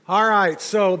All right,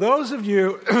 so those of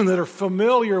you that are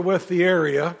familiar with the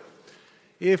area,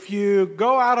 if you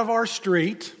go out of our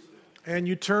street and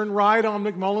you turn right on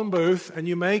McMullen Booth and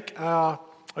you make a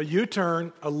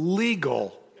U-turn, a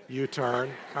legal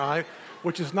U-turn, all right,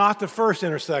 which is not the first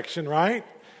intersection, right?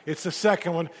 It's the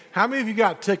second one. How many of you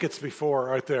got tickets before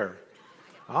right there?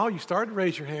 Oh, you started to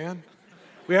raise your hand.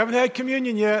 We haven't had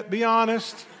communion yet, be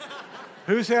honest.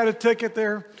 Who's had a ticket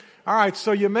there? All right,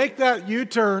 so you make that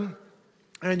U-turn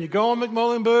and you go on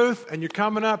McMullen Booth and you're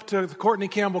coming up to the Courtney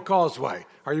Campbell Causeway.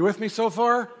 Are you with me so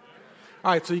far?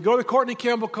 All right, so you go to Courtney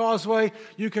Campbell Causeway.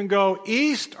 You can go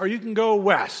east or you can go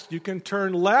west. You can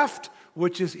turn left,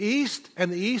 which is east,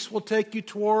 and the east will take you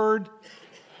toward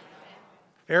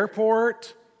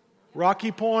Airport,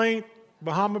 Rocky Point,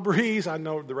 Bahama Breeze. I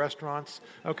know the restaurants,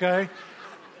 okay?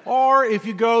 Or if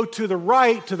you go to the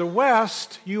right, to the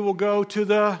west, you will go to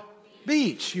the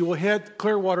beach. You will hit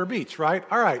Clearwater Beach, right?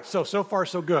 All right, so far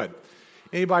so good.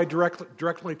 Anybody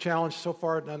directly challenged so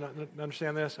far?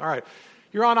 Understand this? All right.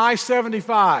 You're on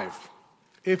I-75.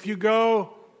 If you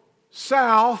go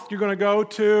south, you're going to go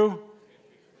to,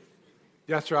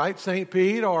 that's right, St.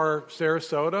 Pete or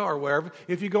Sarasota or wherever.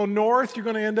 If you go north, you're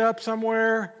going to end up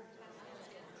somewhere.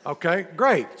 Okay,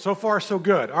 great. So far so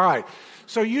good. All right.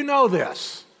 So you know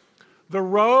this. The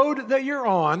road that you're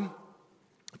on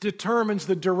determines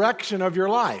the direction of your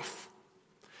life.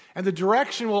 And the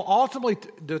direction will ultimately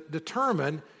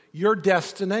determine your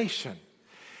destination.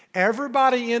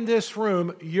 Everybody in this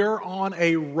room, you're on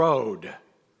a road.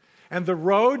 And the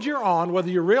road you're on, whether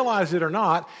you realize it or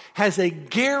not, has a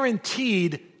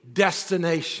guaranteed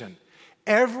destination.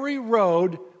 Every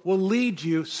road will lead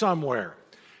you somewhere.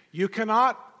 You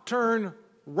cannot turn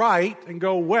right and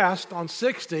go west on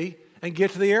 60 and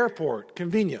get to the airport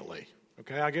conveniently.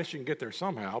 Okay, I guess you can get there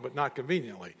somehow, but not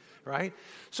conveniently, right?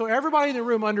 So everybody in the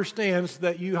room understands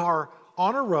that you are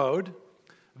on a road.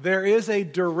 There is a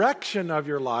direction of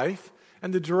your life,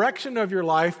 and the direction of your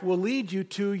life will lead you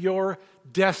to your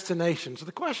destination. So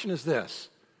the question is this: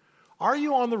 are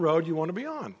you on the road you want to be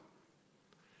on?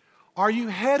 Are you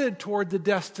headed toward the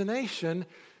destination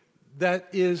that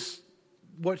is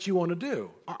what you want to do?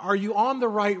 Are you on the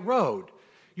right road?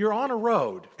 You're on a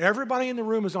road. Everybody in the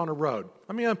room is on a road.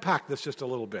 Let me unpack this just a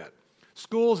little bit.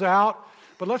 School's out,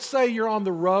 but let's say you're on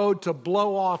the road to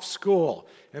blow off school.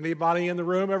 Anybody in the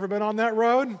room ever been on that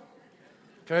road?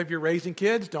 Okay, if you're raising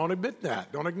kids, don't admit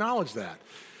that. Don't acknowledge that.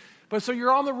 But so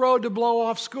you're on the road to blow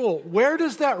off school. Where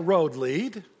does that road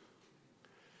lead?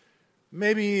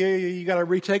 Maybe you got to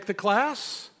retake the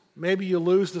class. Maybe you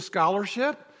lose the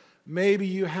scholarship. Maybe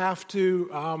you have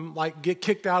to get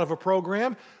kicked out of a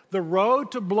program. The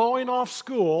road to blowing off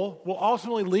school will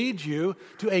ultimately lead you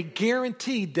to a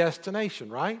guaranteed destination,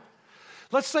 right?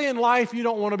 Let's say in life you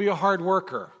don't want to be a hard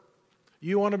worker.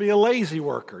 You want to be a lazy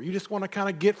worker. You just want to kind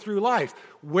of get through life.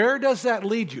 Where does that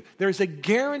lead you? There's a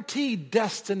guaranteed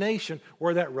destination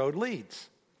where that road leads.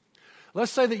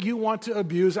 Let's say that you want to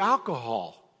abuse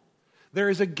alcohol. There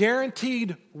is a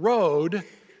guaranteed road,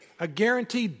 a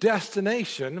guaranteed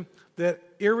destination that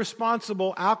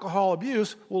irresponsible alcohol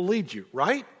abuse will lead you,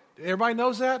 right? Everybody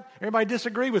knows that? Everybody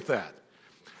disagree with that?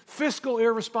 Fiscal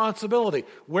irresponsibility.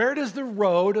 Where does the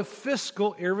road of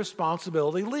fiscal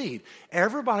irresponsibility lead?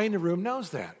 Everybody in the room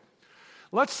knows that.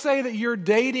 Let's say that you're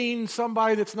dating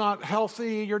somebody that's not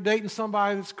healthy, you're dating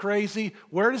somebody that's crazy.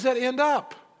 Where does that end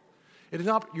up?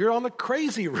 You're on the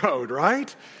crazy road,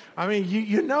 right? I mean,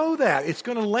 you know that. It's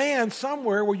going to land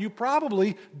somewhere where you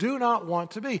probably do not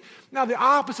want to be. Now, the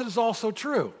opposite is also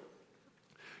true.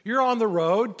 You're on the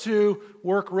road to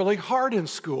work really hard in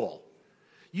school.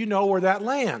 You know where that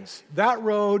lands. That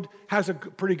road has a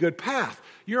pretty good path.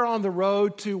 You're on the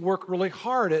road to work really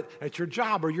hard at your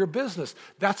job or your business.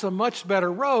 That's a much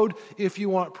better road if you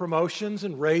want promotions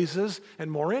and raises and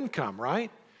more income,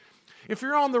 right? If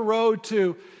you're on the road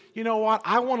to, you know what,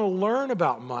 I want to learn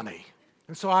about money.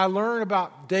 And so I learn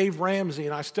about Dave Ramsey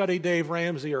and I study Dave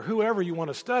Ramsey or whoever you want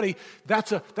to study.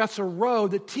 That's a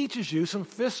road that teaches you some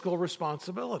fiscal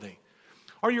responsibility.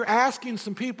 Or you're asking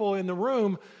some people in the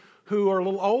room who are a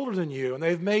little older than you and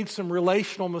they've made some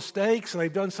relational mistakes and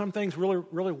they've done some things really,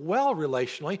 really well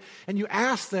relationally. And you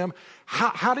ask them,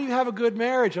 how do you have a good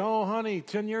marriage? Oh, honey,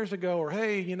 10 years ago, or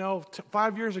hey,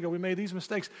 5 years ago we made these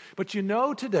mistakes. But you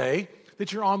know today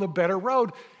that you're on the better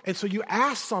road. And so you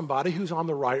ask somebody who's on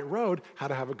the right road how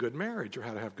to have a good marriage or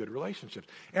how to have good relationships.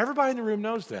 Everybody in the room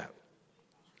knows that.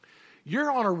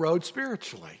 You're on a road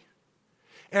spiritually.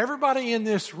 Everybody in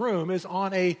this room is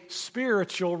on a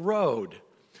spiritual road.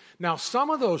 Now, some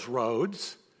of those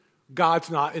roads, God's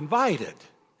not invited.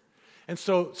 And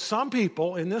so some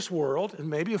people in this world, and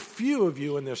maybe a few of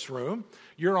you in this room,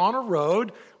 You're on a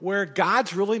road where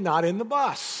God's really not in the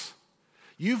bus.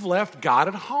 You've left God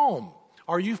at home,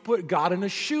 or you've put God in a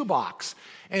shoebox.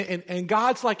 And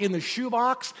God's like in the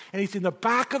shoebox, and he's in the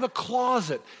back of the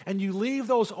closet. And you leave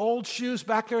those old shoes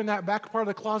back there in that back part of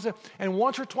the closet, and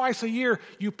once or twice a year,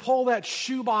 you pull that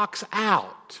shoebox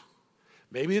out.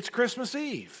 Maybe it's Christmas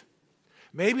Eve.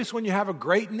 Maybe it's when you have a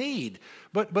great need.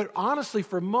 But honestly,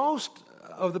 for most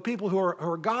of the people who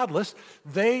are godless,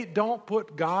 they don't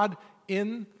put God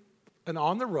in and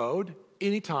on the road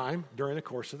anytime during the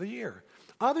course of the year.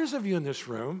 Others of you in this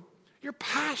room, you're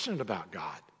passionate about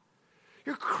God.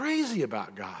 You're crazy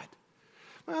about God.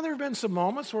 Well, there have been some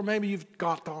moments where maybe you've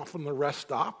got off from the rest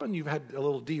stop and you've had a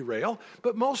little derail,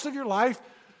 but most of your life,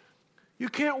 you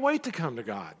can't wait to come to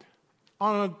God.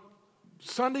 On a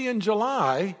Sunday in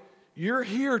July, you're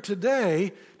here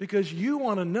today because you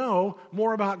want to know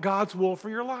more about God's will for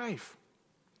your life.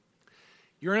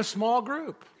 You're in a small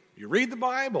group. You read the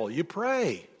Bible. You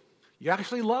pray. You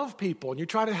actually love people, and you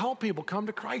try to help people come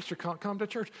to Christ or come to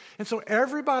church. And so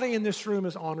everybody in this room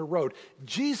is on a road.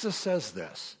 Jesus says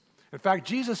this. In fact,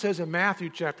 Jesus says in Matthew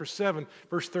chapter 7,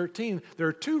 verse 13, there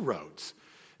are two roads.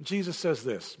 And Jesus says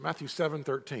this, Matthew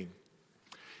 7:13.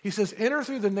 He says, enter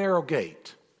through the narrow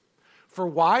gate, for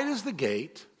wide is the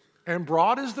gate, and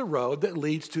broad is the road that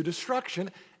leads to destruction,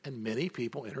 and many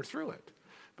people enter through it.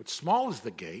 But small is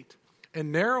the gate,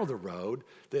 and narrow the road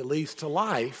that leads to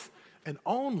life, and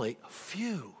only a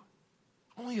few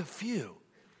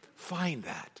find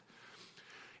that.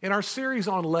 In our series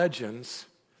on legends,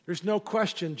 there's no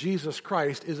question Jesus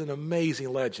Christ is an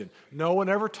amazing legend. No one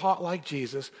ever taught like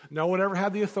Jesus. No one ever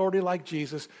had the authority like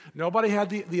Jesus. Nobody had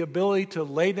the ability to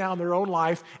lay down their own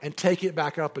life and take it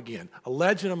back up again. A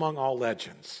legend among all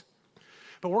legends.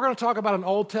 But we're going to talk about an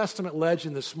Old Testament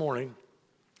legend this morning.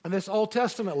 And this Old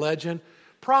Testament legend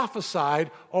prophesied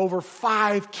over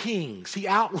 5 kings. He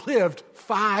outlived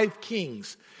 5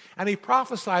 kings. And he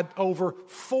prophesied over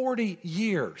 40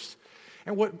 years.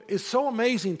 And what is so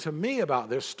amazing to me about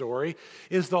this story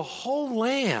is the whole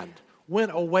land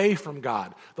went away from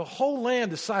God. The whole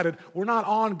land decided we're not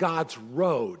on God's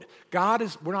road.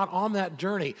 We're not on that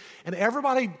journey. And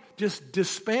everybody just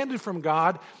disbanded from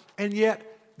God. And yet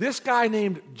this guy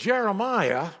named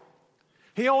Jeremiah,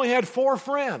 he only had 4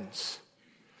 friends.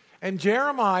 And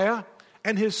Jeremiah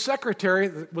and his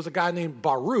secretary was a guy named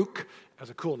Baruch. That's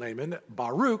a cool name, isn't it?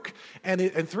 Baruch. And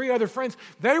 3 other friends.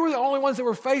 They were the only ones that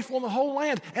were faithful in the whole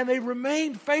land. And they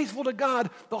remained faithful to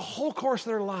God the whole course of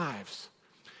their lives.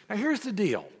 Now here's the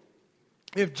deal.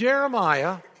 If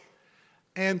Jeremiah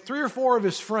and 3 or 4 of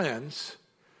his friends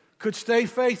could stay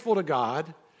faithful to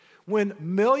God, when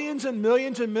millions and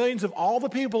millions and millions of all the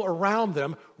people around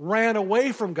them ran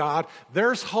away from God,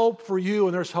 there's hope for you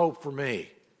and there's hope for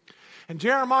me. And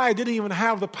Jeremiah didn't even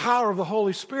have the power of the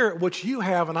Holy Spirit, which you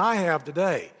have and I have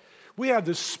today. We have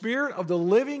the Spirit of the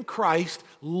living Christ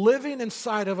living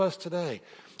inside of us today.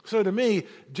 So to me,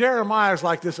 Jeremiah is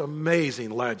like this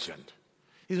amazing legend.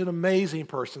 He's an amazing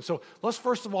person. So let's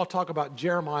first of all talk about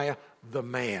Jeremiah the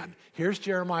man. Here's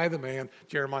Jeremiah the man.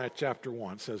 Jeremiah chapter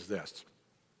 1 says this.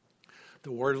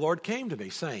 The word of the Lord came to me,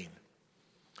 saying,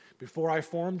 before I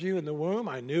formed you in the womb,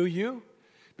 I knew you.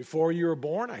 Before you were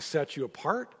born, I set you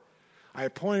apart. I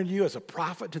appointed you as a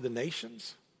prophet to the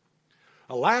nations.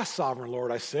 Alas, sovereign Lord,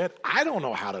 I said, I don't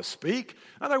know how to speak.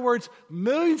 In other words,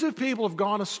 millions of people have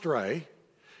gone astray.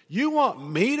 You want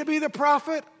me to be the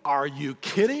prophet? Are you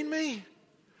kidding me?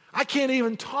 I can't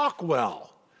even talk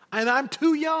well, and I'm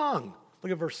too young.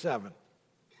 Look at verse 7.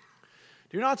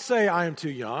 Do not say, I am too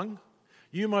young.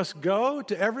 You must go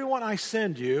to everyone I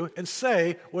send you and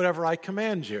say whatever I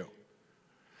command you.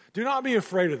 Do not be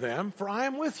afraid of them, for I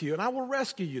am with you, and I will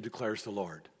rescue you, declares the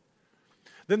Lord.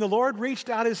 Then the Lord reached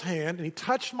out his hand, and he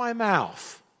touched my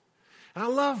mouth. And I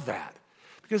love that,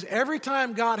 because every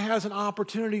time God has an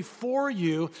opportunity for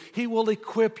you, he will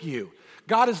equip you.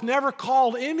 God has never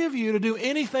called any of you to do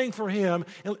anything for him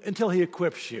until he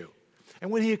equips you.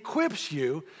 And when he equips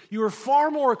you, you are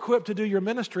far more equipped to do your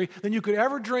ministry than you could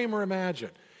ever dream or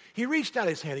imagine. He reached out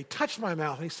his hand, he touched my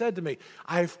mouth, and he said to me,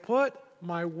 I've put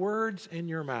my words in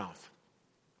your mouth.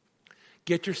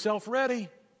 Get yourself ready.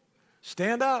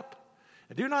 Stand up.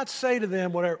 And do not say to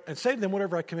them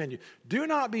whatever I command you. Do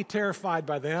not be terrified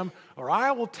by them, or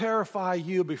I will terrify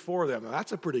you before them. Now,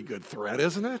 that's a pretty good threat,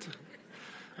 isn't it?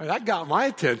 I mean, that got my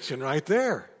attention right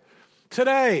there.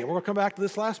 Today, we're going to come back to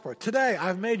this last part. Today,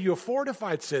 I've made you a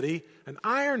fortified city, an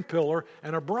iron pillar,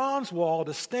 and a bronze wall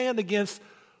to stand against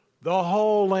the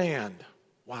whole land.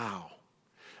 Wow.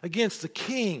 Against the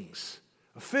kings,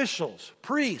 officials,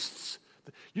 priests.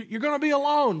 You're going to be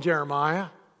alone, Jeremiah.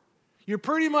 You're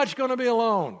pretty much going to be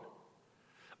alone.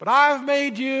 But I've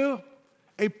made you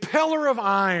a pillar of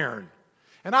iron,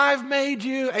 and I've made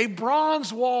you a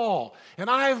bronze wall,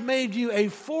 and I've made you a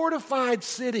fortified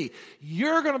city.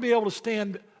 You're going to be able to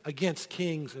stand against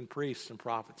kings and priests and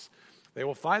prophets. They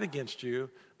will fight against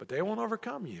you, but they won't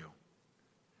overcome you.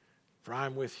 For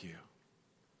I'm with you,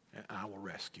 and I will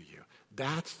rescue you.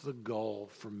 That's the goal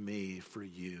for me, for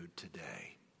you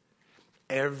today.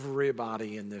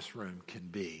 Everybody in this room can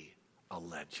be a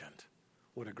legend.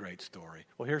 What a great story.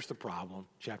 Well, here's the problem,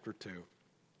 chapter 2.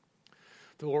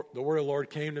 The word of the Lord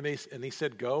came to me, and he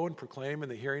said, go and proclaim in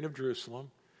the hearing of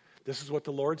Jerusalem. This is what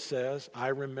the Lord says. I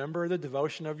remember the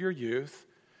devotion of your youth.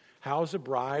 How as a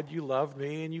bride you loved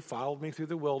me, and you followed me through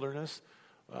the wilderness,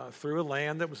 through a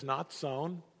land that was not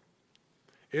sown.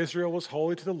 Israel was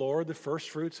holy to the Lord, the first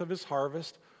fruits of his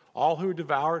harvest. All who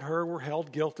devoured her were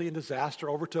held guilty, and disaster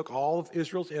overtook all of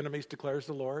Israel's enemies, declares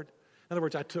the Lord. In other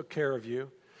words, I took care of you.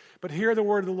 But hear the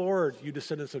word of the Lord, you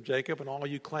descendants of Jacob and all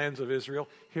you clans of Israel.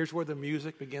 Here's where the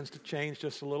music begins to change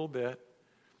just a little bit.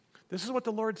 This is what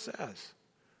the Lord says.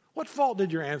 What fault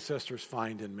did your ancestors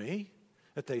find in me,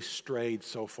 that they strayed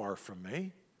so far from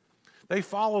me? They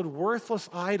followed worthless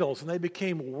idols, and they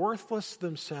became worthless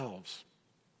themselves.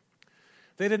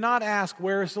 They did not ask,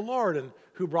 where is the Lord, and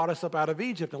who brought us up out of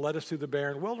Egypt and led us through the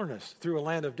barren wilderness, through a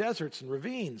land of deserts and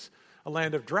ravines, a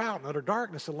land of drought and utter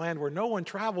darkness, a land where no one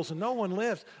travels and no one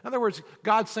lives. In other words,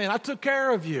 God's saying, I took care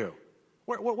of you.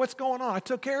 What's going on? I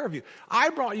took care of you. I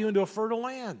brought you into a fertile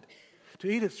land to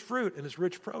eat its fruit and its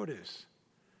rich produce.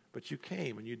 But you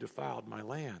came and you defiled my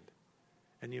land,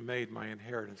 and you made my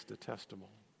inheritance detestable.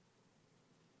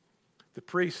 The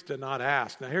priests did not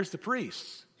ask. Now here's the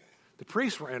priests. The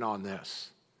priests were in on this.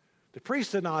 The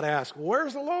priests did not ask,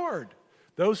 where's the Lord?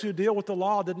 Those who deal with the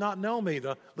law did not know me.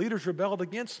 The leaders rebelled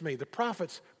against me. The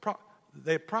prophets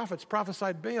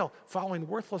prophesied Baal, following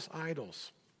worthless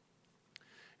idols.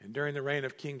 And during the reign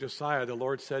of King Josiah, the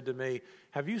Lord said to me,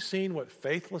 have you seen what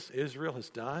faithless Israel has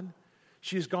done?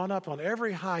 She has gone up on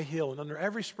every high hill and under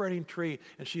every spreading tree,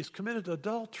 and she has committed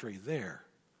adultery there.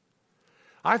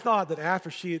 I thought that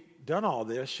after she had done all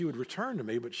this, she would return to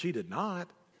me, but she did not.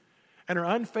 And her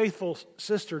unfaithful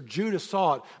sister Judah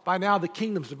saw it. By now the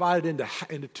kingdom's divided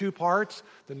into two parts.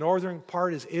 The northern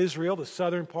part is Israel. The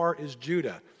southern part is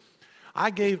Judah. I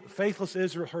gave faithless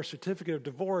Israel her certificate of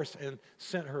divorce and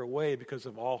sent her away because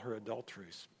of all her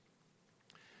adulteries.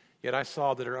 Yet I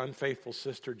saw that her unfaithful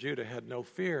sister Judah had no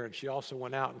fear, and she also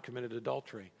went out and committed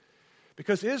adultery.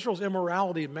 Because Israel's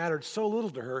immorality mattered so little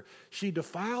to her, she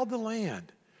defiled the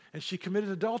land, and she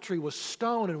committed adultery with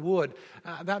stone and wood.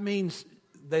 That means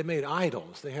they made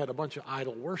idols. They had a bunch of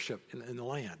idol worship in the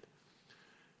land.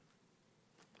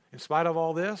 In spite of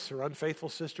all this, her unfaithful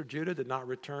sister Judah did not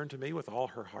return to me with all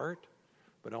her heart,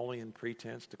 but only in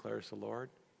pretense, declares the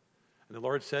Lord. And the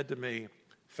Lord said to me,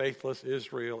 faithless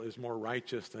Israel is more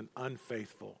righteous than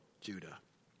unfaithful Judah.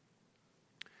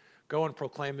 Go and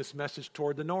proclaim this message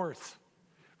toward the north.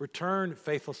 Return,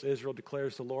 faithless Israel,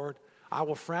 declares the Lord. I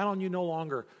will frown on you no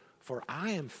longer, for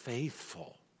I am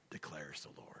faithful, declares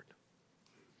the Lord.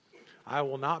 I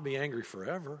will not be angry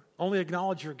forever. Only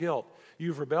acknowledge your guilt.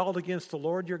 You've rebelled against the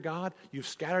Lord your God. You've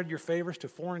scattered your favors to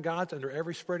foreign gods under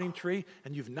every spreading tree,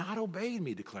 and you've not obeyed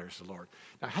me, declares the Lord.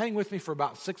 Now hang with me for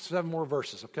about 6 or 7 more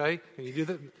verses, okay? Can you do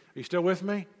that? Are you still with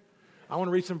me? I want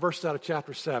to read some verses out of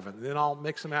chapter 7, and then I'll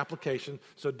make some application,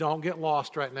 so don't get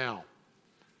lost right now.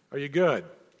 Are you good?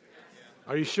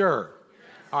 Are you sure?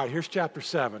 All right, here's chapter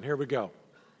 7. Here we go.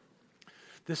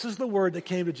 This is the word that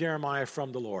came to Jeremiah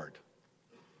from the Lord.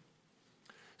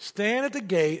 Stand at the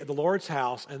gate of the Lord's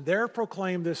house and there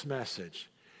proclaim this message.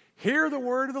 Hear the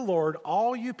word of the Lord,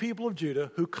 all you people of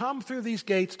Judah who come through these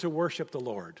gates to worship the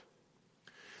Lord.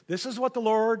 This is what the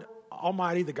Lord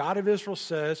Almighty, the God of Israel,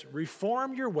 says.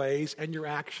 Reform your ways and your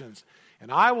actions,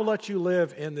 and I will let you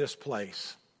live in this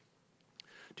place.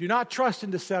 Do not trust in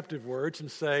deceptive words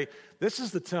and say, this is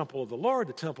the temple of the Lord,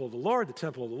 the temple of the Lord, the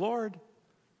temple of the Lord.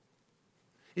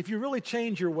 If you really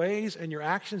change your ways and your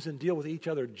actions and deal with each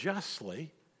other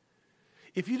justly,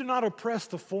 if you do not oppress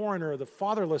the foreigner or the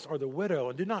fatherless or the widow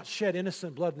and do not shed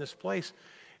innocent blood in this place,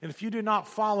 and if you do not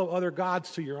follow other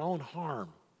gods to your own harm,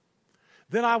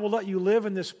 then I will let you live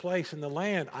in this place in the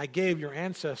land I gave your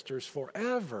ancestors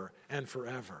forever and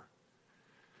forever.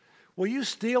 Will you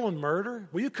steal and murder?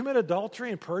 Will you commit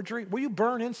adultery and perjury? Will you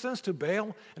burn incense to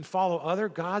Baal and follow other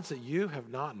gods that you have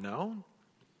not known?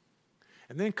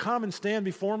 And then come and stand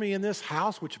before me in this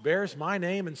house which bears my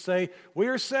name and say, we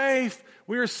are safe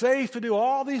to do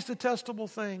all these detestable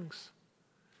things.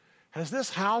 Has this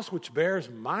house which bears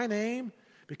my name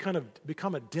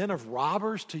become a den of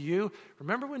robbers to you?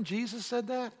 Remember when Jesus said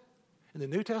that? In the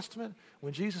New Testament,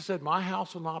 when Jesus said, my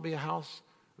house will not be a house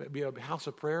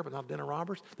of prayer, but not a den of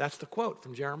robbers, that's the quote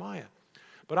from Jeremiah.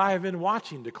 But I have been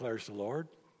watching, declares the Lord.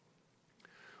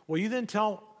 Will you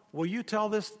tell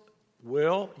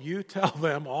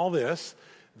them all this?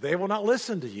 They will not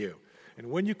listen to you. And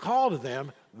when you call to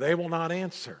them, they will not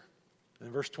answer. And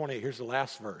in verse 28, here's the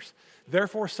last verse.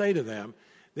 Therefore say to them,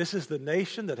 this is the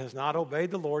nation that has not obeyed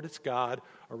the Lord its God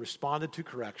or responded to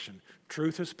correction.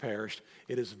 Truth has perished.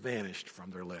 It has vanished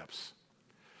from their lips.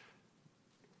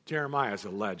 Jeremiah is a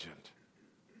legend.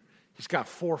 He's got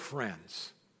 4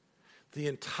 friends. The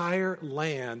entire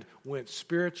land went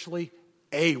spiritually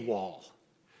AWOL.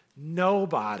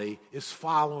 Nobody is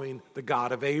following the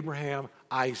God of Abraham,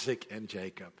 Isaac, and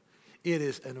Jacob. It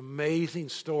is an amazing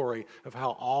story of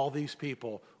how all these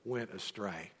people went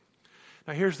astray.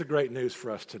 Now, here's the great news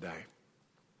for us today.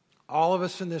 All of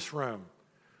us in this room,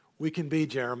 we can be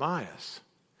Jeremiahs.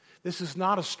 This is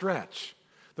not a stretch.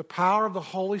 The power of the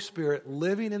Holy Spirit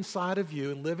living inside of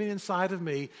you and living inside of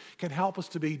me can help us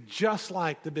to be just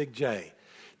like the big J.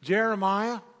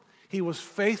 Jeremiah, he was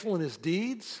faithful in his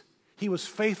deeds. He was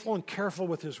faithful and careful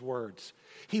with his words.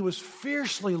 He was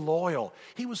fiercely loyal.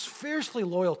 He was fiercely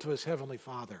loyal to his heavenly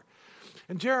Father.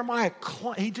 And Jeremiah,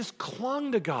 he just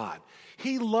clung to God.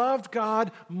 He loved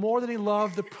God more than he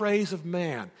loved the praise of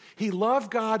man. He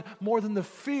loved God more than the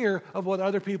fear of what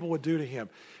other people would do to him.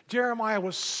 Jeremiah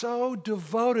was so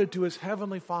devoted to his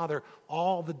heavenly Father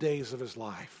all the days of his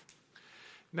life.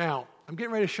 Now, I'm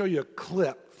getting ready to show you a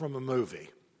clip from a movie.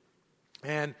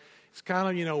 And it's kind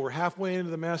of, we're halfway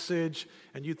into the message,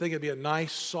 and you'd think it'd be a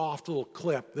nice, soft little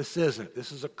clip. This isn't.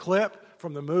 This is a clip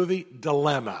from the movie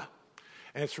Dilemma.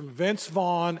 And it's from Vince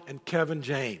Vaughn and Kevin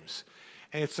James.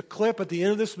 And it's a clip at the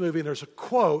end of this movie, and there's a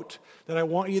quote that I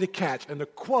want you to catch. And the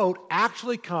quote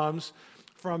actually comes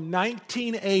from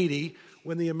 1980,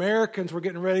 when the Americans were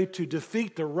getting ready to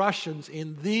defeat the Russians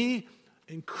in the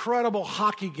incredible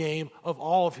hockey game of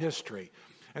all of history.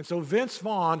 And so Vince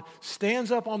Vaughn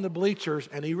stands up on the bleachers,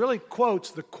 and he really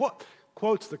quotes the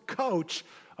coach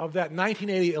of that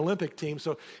 1980 Olympic team.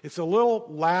 So it's a little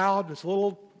loud. It's a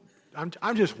little.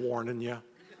 I'm just warning you,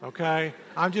 okay?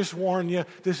 I'm just warning you.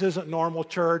 This isn't normal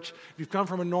church. If you've come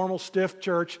from a normal stiff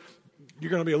church, you're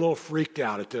going to be a little freaked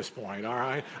out at this point. All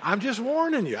right? I'm just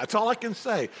warning you. That's all I can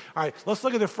say. All right. Let's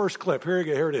look at the first clip. Here we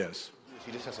go. Here it is.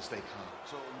 He just has to stay calm.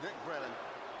 So Nick Brennan,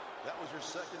 that was your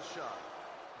second shot.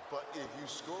 But if you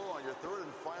score on your third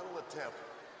and final attempt,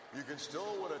 you can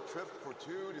still win a trip for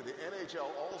 2 to the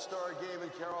NHL All-Star Game in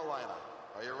Carolina.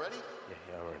 Are you ready?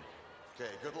 Yeah, ready.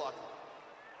 Okay, good luck.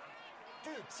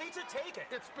 Dude, seats are taken.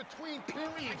 It's between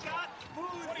periods. I got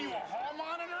food. What are you, a hall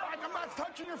monitor? I'm not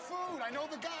touching your food. I know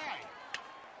the guy.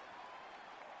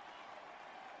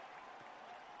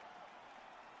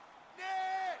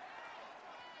 Nick!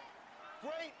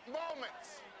 Great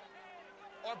moments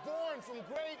are born from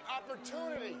great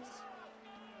opportunities.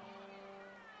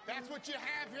 That's what you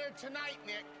have here tonight,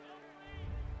 Nick.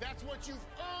 That's what you've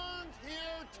earned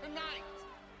here tonight.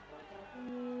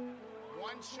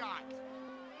 One shot.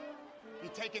 You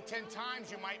take it 10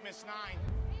 times, you might miss 9.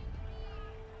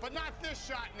 But not this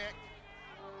shot, Nick.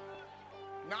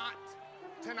 Not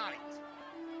tonight.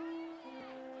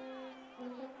 Come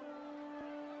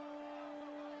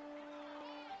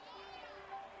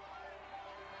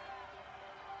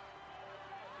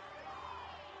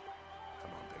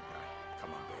on, big guy.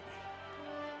 Come on, baby.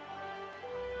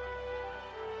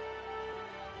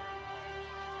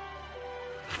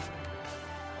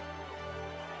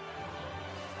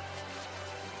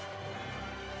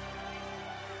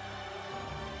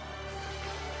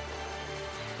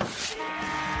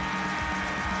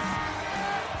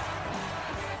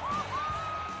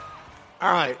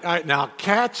 All right, now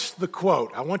catch the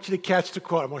quote. I want you to catch the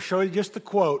quote. I'm going to show you just the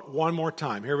quote one more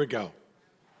time. Here we go.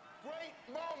 Great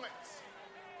moments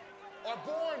are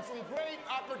born from great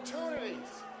opportunities.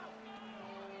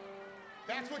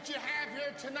 That's what you have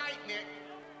here tonight, Nick.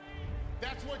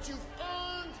 That's what you've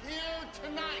earned here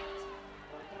tonight.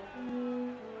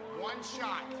 One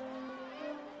shot.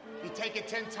 You take it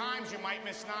 10 times, you might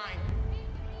miss 9.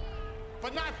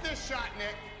 But not this shot,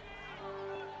 Nick.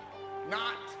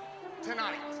 Not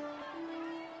tonight.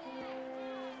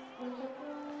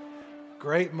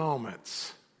 Great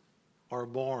moments are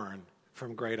born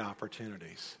from great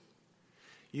opportunities.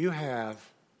 You have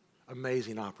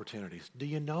amazing opportunities. Do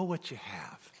you know what you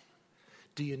have?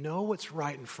 Do you know what's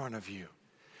right in front of you?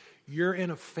 You're in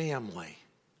a family.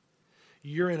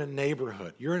 You're in a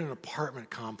neighborhood. You're in an apartment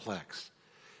complex.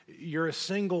 You're a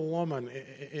single woman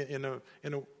in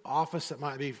an office that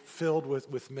might be filled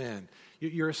with men.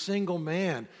 You're a single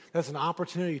man. That's an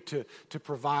opportunity to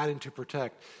provide and to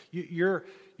protect. You're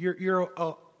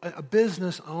a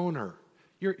business owner.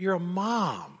 You're a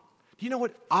mom. Do you know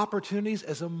what opportunities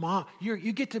as a mom?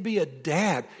 You get to be a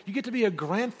dad. You get to be a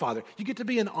grandfather. You get to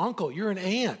be an uncle. You're an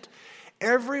aunt.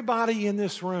 Everybody in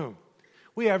this room,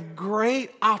 we have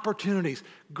great opportunities.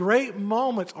 Great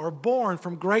moments are born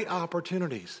from great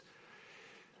opportunities.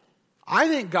 I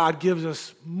think God gives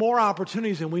us more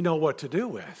opportunities than we know what to do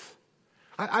with.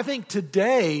 I think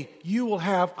today you will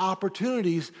have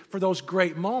opportunities for those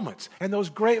great moments. And those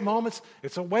great moments,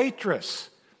 it's a waitress,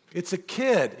 it's a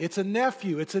kid, it's a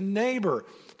nephew, it's a neighbor.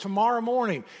 Tomorrow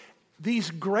morning,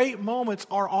 these great moments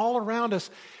are all around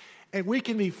us. And we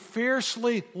can be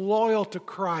fiercely loyal to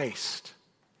Christ.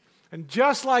 And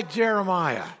just like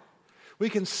Jeremiah, we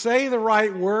can say the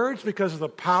right words because of the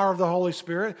power of the Holy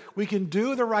Spirit. We can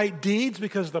do the right deeds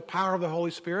because of the power of the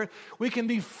Holy Spirit. We can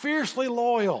be fiercely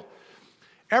loyal.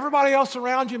 Everybody else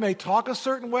around you may talk a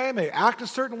certain way, may act a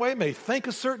certain way, may think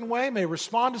a certain way, may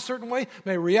respond a certain way,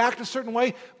 may react a certain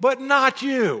way, but not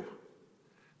you.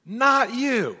 Not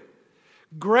you.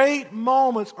 Great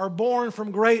moments are born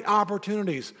from great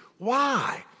opportunities.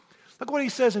 Why? Look what he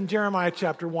says in Jeremiah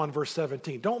chapter 1, verse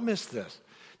 17. Don't miss this.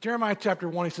 Jeremiah chapter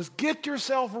 1, he says, get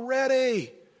yourself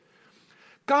ready.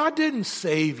 God didn't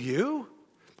save you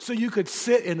so you could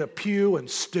sit in a pew and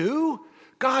stew.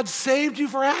 God saved you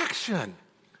for action.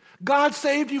 God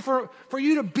saved you for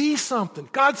you to be something.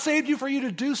 God saved you for you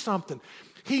to do something.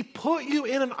 He put you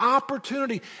in an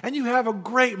opportunity, and you have a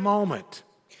great moment.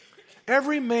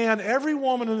 Every man, every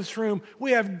woman in this room,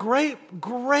 we have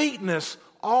greatness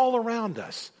all around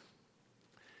us.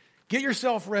 Get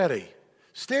yourself ready.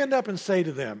 Stand up and say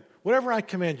to them, whatever I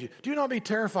command you, do not be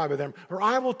terrified by them, or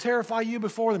I will terrify you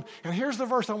before them. And here's the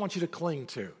verse I want you to cling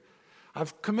to.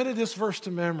 I've committed this verse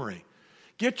to memory.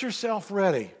 Get yourself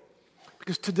ready,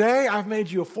 because today I've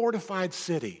made you a fortified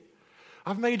city.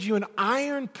 I've made you an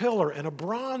iron pillar and a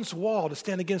bronze wall to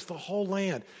stand against the whole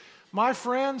land. My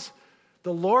friends,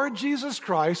 the Lord Jesus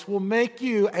Christ will make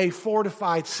you a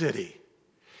fortified city.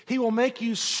 He will make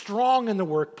you strong in the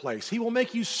workplace. He will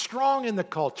make you strong in the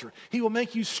culture. He will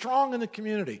make you strong in the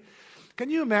community. Can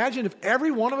you imagine if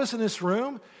every one of us in this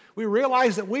room, we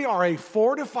realize that we are a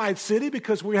fortified city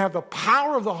because we have the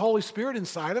power of the Holy Spirit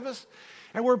inside of us,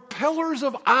 and we're pillars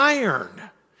of iron,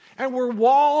 and we're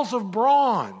walls of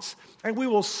bronze, and we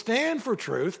will stand for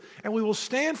truth, and we will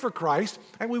stand for Christ,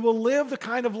 and we will live the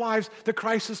kind of lives that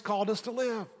Christ has called us to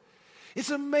live. It's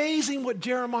amazing what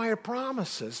Jeremiah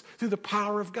promises through the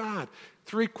power of God.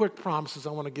 3 quick promises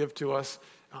I want to give to us.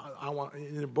 I want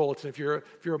in the bulletin. If you're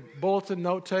a bulletin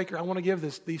note taker, I want to give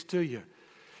these to you,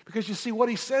 because you see what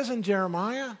he says in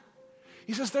Jeremiah.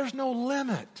 He says there's no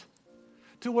limit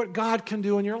to what God can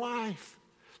do in your life.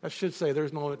 I should say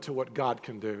there's no limit to what God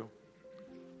can do.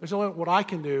 There's no limit to what I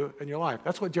can do in your life.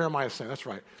 That's what Jeremiah is saying. That's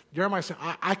right. Jeremiah is saying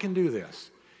I can do this.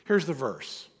 Here's the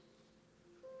verse.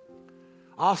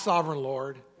 Ah, sovereign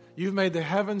Lord, you've made the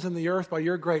heavens and the earth by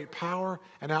your great power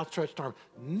and outstretched arm.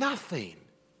 Nothing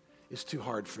is too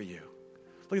hard for you.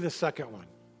 Look at the second one.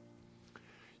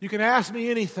 You can ask me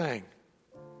anything,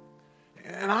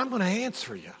 and I'm going to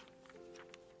answer you.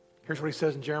 Here's what he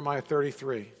says in Jeremiah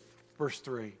 33, verse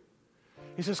 3.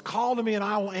 He says, call to me and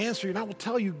I will answer you, and I will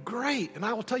tell you great, and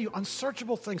I will tell you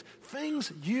unsearchable things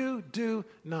you do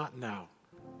not know.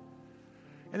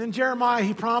 And in Jeremiah,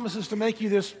 he promises to make you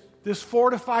this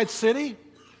fortified city,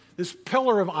 this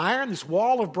pillar of iron, this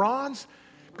wall of bronze,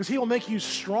 because he will make you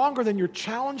stronger than your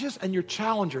challenges and your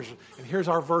challengers. And here's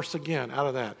our verse again out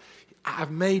of that.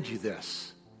 I've made you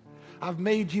this. I've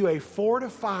made you a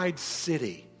fortified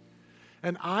city,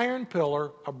 an iron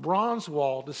pillar, a bronze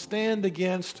wall to stand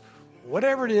against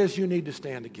whatever it is you need to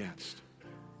stand against.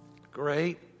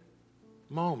 Great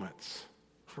moments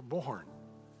are born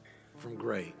from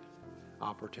great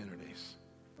opportunities.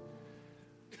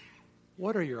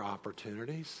 What are your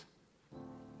opportunities?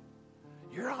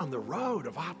 You're on the road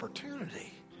of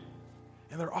opportunity,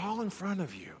 and they're all in front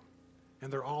of you,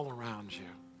 and they're all around you.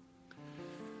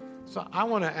 So I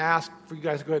want to ask for you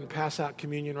guys to go ahead and pass out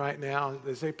communion right now.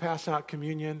 As they pass out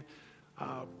communion,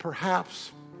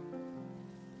 perhaps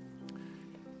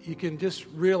you can just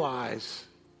realize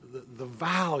the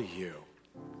value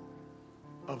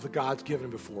of the God's given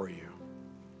before you.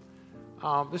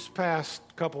 This past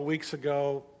couple weeks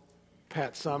ago,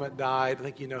 Pat Summitt died. I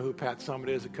think you know who Pat Summitt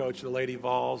is, the coach of the Lady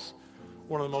Vols,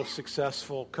 one of the most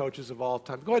successful coaches of all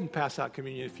time. Go ahead and pass out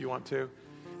communion if you want to,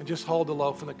 and just hold the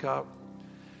loaf and the cup.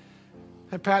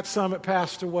 And Pat Summitt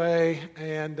passed away,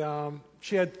 and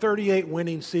She had 38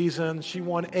 winning seasons. She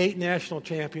won 8 national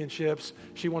championships.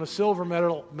 She won a silver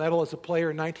medal as a player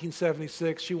in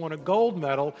 1976. She won a gold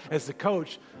medal as the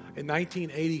coach in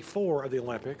 1984 of the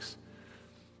Olympics.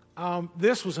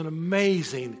 This was an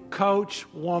amazing coach,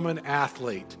 woman,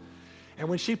 athlete. And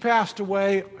when she passed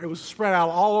away, it was spread out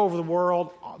all over the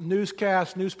world,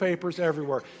 newscasts, newspapers,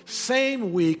 everywhere.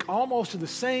 Same week, almost to the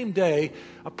same day,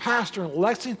 a pastor in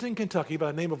Lexington, Kentucky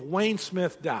by the name of Wayne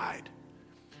Smith died.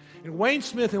 And Wayne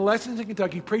Smith in Lexington,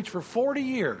 Kentucky preached for 40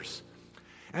 years.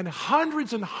 And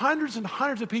hundreds and hundreds and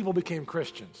hundreds of people became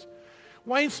Christians.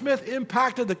 Wayne Smith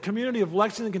impacted the community of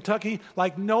Lexington, Kentucky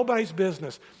like nobody's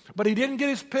business. But he didn't get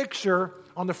his picture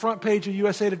on the front page of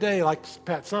USA Today like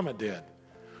Pat Summitt did.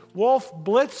 Wolf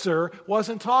Blitzer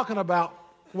wasn't talking about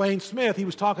Wayne Smith. He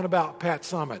was talking about Pat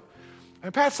Summitt.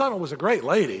 And Pat Summitt was a great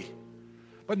lady.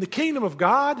 But in the kingdom of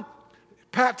God,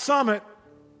 Pat Summitt,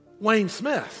 Wayne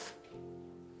Smith.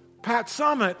 Pat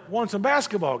Summitt won some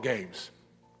basketball games.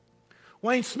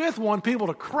 Wayne Smith won people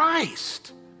to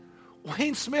Christ.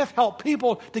 Wayne Smith helped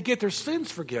people to get their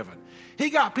sins forgiven. He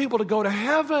got people to go to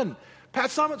heaven.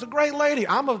 Pat Summitt's a great lady.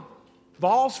 I'm a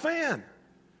Vols fan.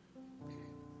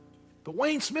 But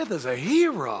Wayne Smith is a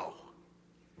hero.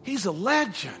 He's a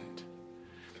legend.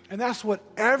 And that's what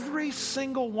every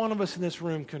single one of us in this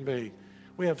room can be.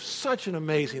 We have such an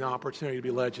amazing opportunity to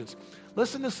be legends.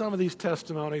 Listen to some of these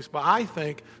testimonies, but I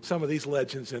think some of these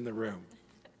legends in the room.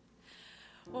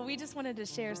 Well, we just wanted to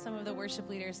share some of the worship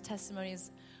leaders' testimonies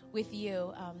with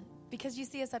you. Because you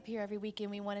see us up here every week,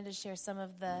 and we wanted to share some of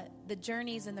the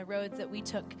journeys and the roads that we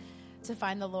took to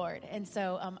find the Lord. And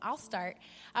so I'll start.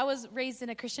 I was raised in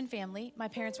a Christian family. My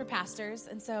parents were pastors,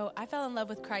 and so I fell in love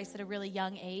with Christ at a really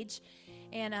young age.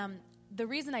 And the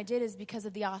reason I did is because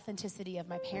of the authenticity of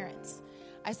my parents.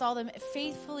 I saw them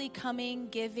faithfully coming,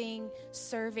 giving,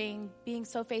 serving, being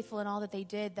so faithful in all that they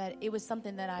did that it was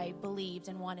something that I believed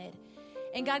and wanted.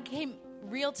 And God came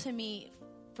real to me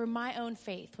for my own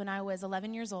faith when I was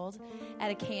 11 years old at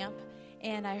a camp.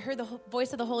 And I heard the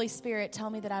voice of the Holy Spirit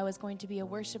tell me that I was going to be a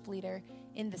worship leader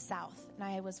in the South, and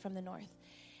I was from the North.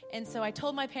 And so I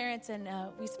told my parents, and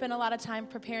we spent a lot of time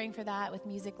preparing for that with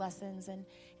music lessons, and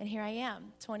here I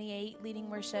am, 28, leading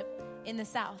worship in the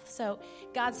South. So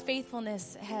God's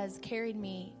faithfulness has carried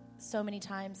me so many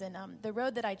times, and the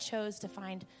road that I chose to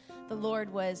find the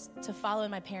Lord was to follow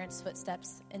in my parents'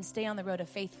 footsteps and stay on the road of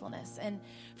faithfulness. And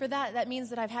for that means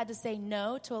that I've had to say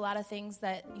no to a lot of things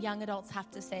that young adults have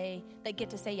to say, that get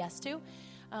to say yes to.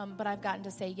 But I've gotten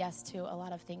to say yes to a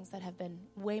lot of things that have been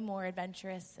way more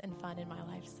adventurous and fun in my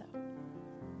life. So,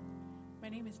 my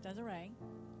name is Desiree.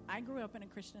 I grew up in a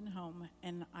Christian home,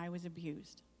 and I was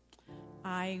abused.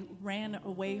 I ran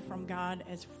away from God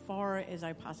as far as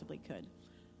I possibly could.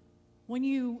 When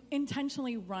you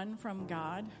intentionally run from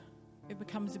God, it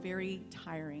becomes very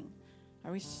tiring.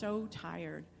 I was so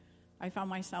tired. I found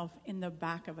myself in the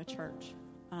back of a church,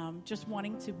 just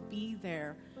wanting to be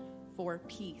there for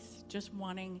peace, just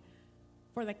wanting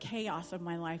for the chaos of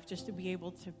my life, just to be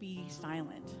able to be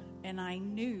silent. And I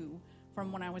knew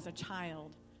from when I was a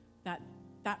child that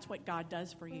that's what God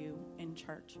does for you in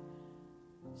church.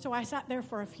 So I sat there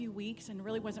for a few weeks and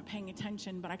really wasn't paying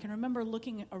attention, but I can remember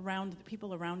looking around the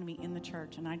people around me in the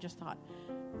church, and I just thought,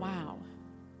 wow,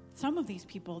 some of these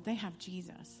people, they have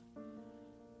Jesus.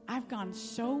 I've gone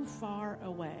so far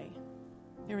away.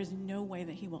 There is no way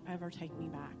that he will ever take me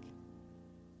back.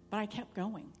 But I kept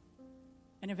going.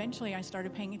 And eventually I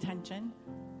started paying attention.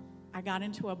 I got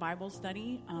into a Bible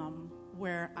study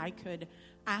where I could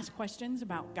ask questions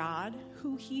about God,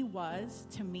 who he was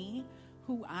to me,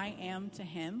 who I am to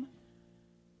him.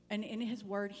 And in his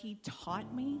word, he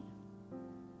taught me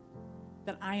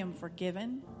that I am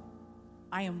forgiven,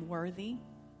 I am worthy,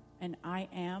 and I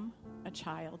am a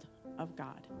child of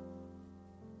God.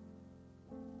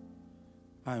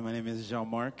 Hi, my name is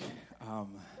Jean-Marc.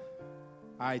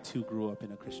 I, too, grew up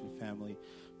in a Christian family.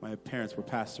 My parents were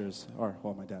pastors,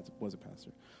 my dad was a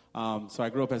pastor. So I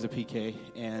grew up as a PK,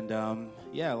 and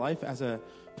life as a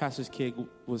pastor's kid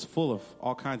was full of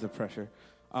all kinds of pressure.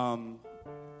 And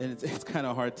it's kind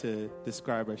of hard to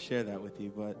describe or share that with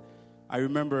you, but I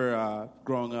remember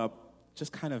growing up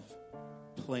just kind of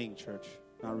playing church,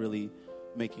 not really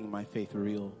making my faith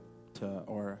real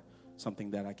or something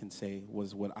that I can say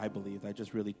was what I believed. I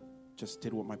just really just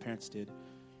did what my parents did.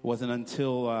 It wasn't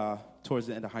until towards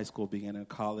the end of high school, beginning of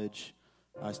college,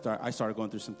 I started going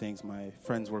through some things. My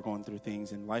friends were going through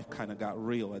things, and life kind of got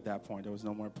real at that point. There was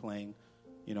no more playing,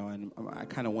 and I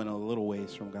kind of went a little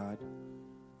ways from God.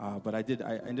 But I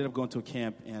ended up going to a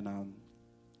camp, and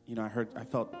I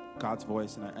felt God's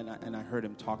voice, and I heard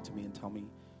him talk to me and tell me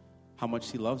how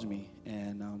much he loves me.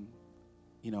 And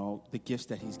the gifts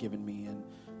that he's given me. And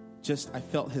just, I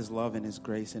felt his love and his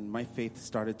grace, and my faith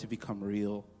started to become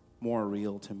real, more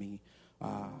real to me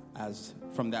as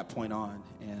from that point on.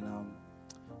 And,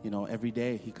 every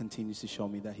day he continues to show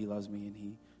me that he loves me, and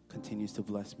he continues to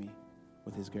bless me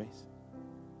with his grace.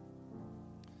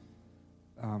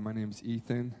 My name's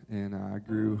Ethan, and I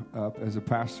grew up as a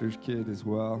pastor's kid as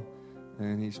well.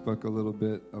 And he spoke a little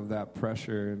bit of that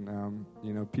pressure.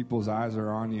 And, people's eyes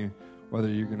are on you, whether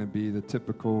you're going to be the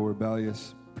typical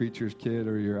rebellious preacher's kid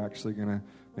or you're actually going to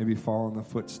maybe follow in the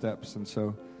footsteps. And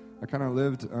so I kind of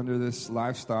lived under this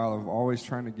lifestyle of always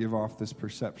trying to give off this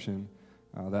perception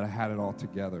that I had it all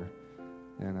together,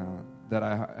 and that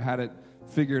I had it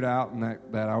figured out, and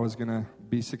that I was going to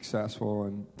be successful.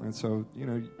 And so,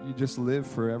 you just live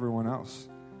for everyone else.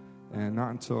 And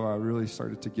not until I really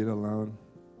started to get alone,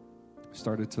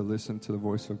 started to listen to the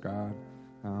voice of God,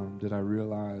 did I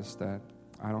realize that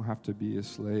I don't have to be a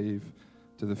slave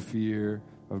to the fear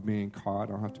of being caught.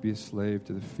 I don't have to be a slave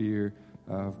to the fear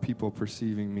of people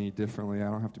perceiving me differently.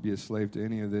 I don't have to be a slave to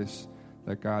any of this,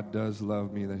 that God does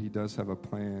love me, that he does have a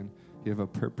plan, he have a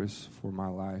purpose for my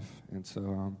life. And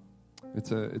so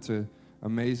it's a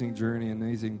amazing journey,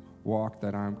 amazing walk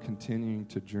that I'm continuing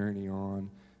to journey on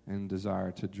and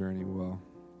desire to journey well.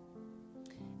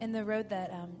 And the road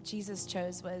that Jesus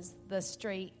chose was the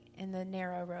straight and the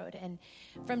narrow road. And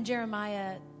from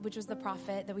Jeremiah, which was the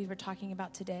prophet that we were talking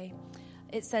about today,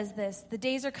 it says this: "The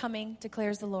days are coming,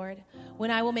 declares the Lord, when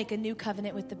I will make a new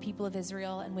covenant with the people of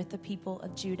Israel and with the people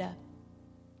of Judah.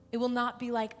 It will not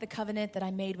be like the covenant that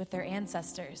I made with their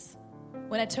ancestors,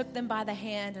 when I took them by the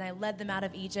hand and I led them out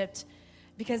of Egypt,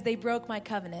 because they broke my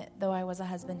covenant, though I was a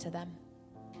husband to them.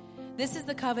 This is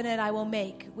the covenant I will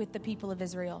make with the people of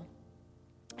Israel.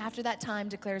 After that time,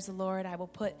 declares the Lord, I will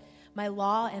put my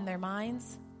law in their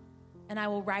minds, and I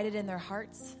will write it in their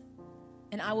hearts,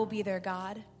 and I will be their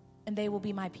God, and they will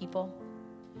be my people.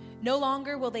 No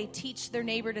longer will they teach their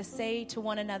neighbor to say to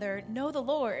one another, 'Know the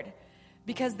Lord,'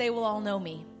 because they will all know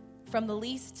me, from the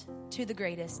least to the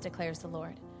greatest, declares the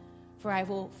Lord. For I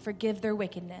will forgive their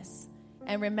wickedness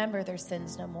and remember their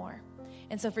sins no more."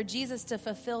 And so for Jesus to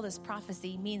fulfill this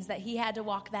prophecy means that he had to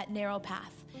walk that narrow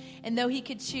path. And though he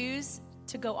could choose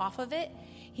to go off of it,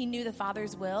 he knew the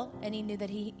Father's will, and he knew that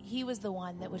he was the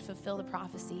one that would fulfill the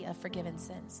prophecy of forgiven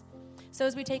sins. So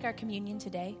as we take our communion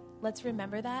today, let's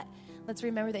remember that. Let's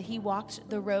remember that he walked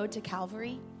the road to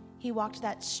Calvary. He walked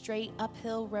that straight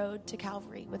uphill road to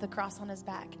Calvary with a cross on his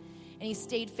back. And he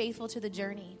stayed faithful to the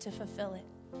journey to fulfill it.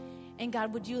 And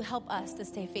God, would you help us to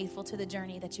stay faithful to the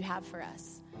journey that you have for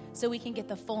us, so we can get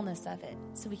the fullness of it,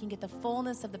 so we can get the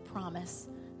fullness of the promise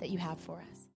that you have for us.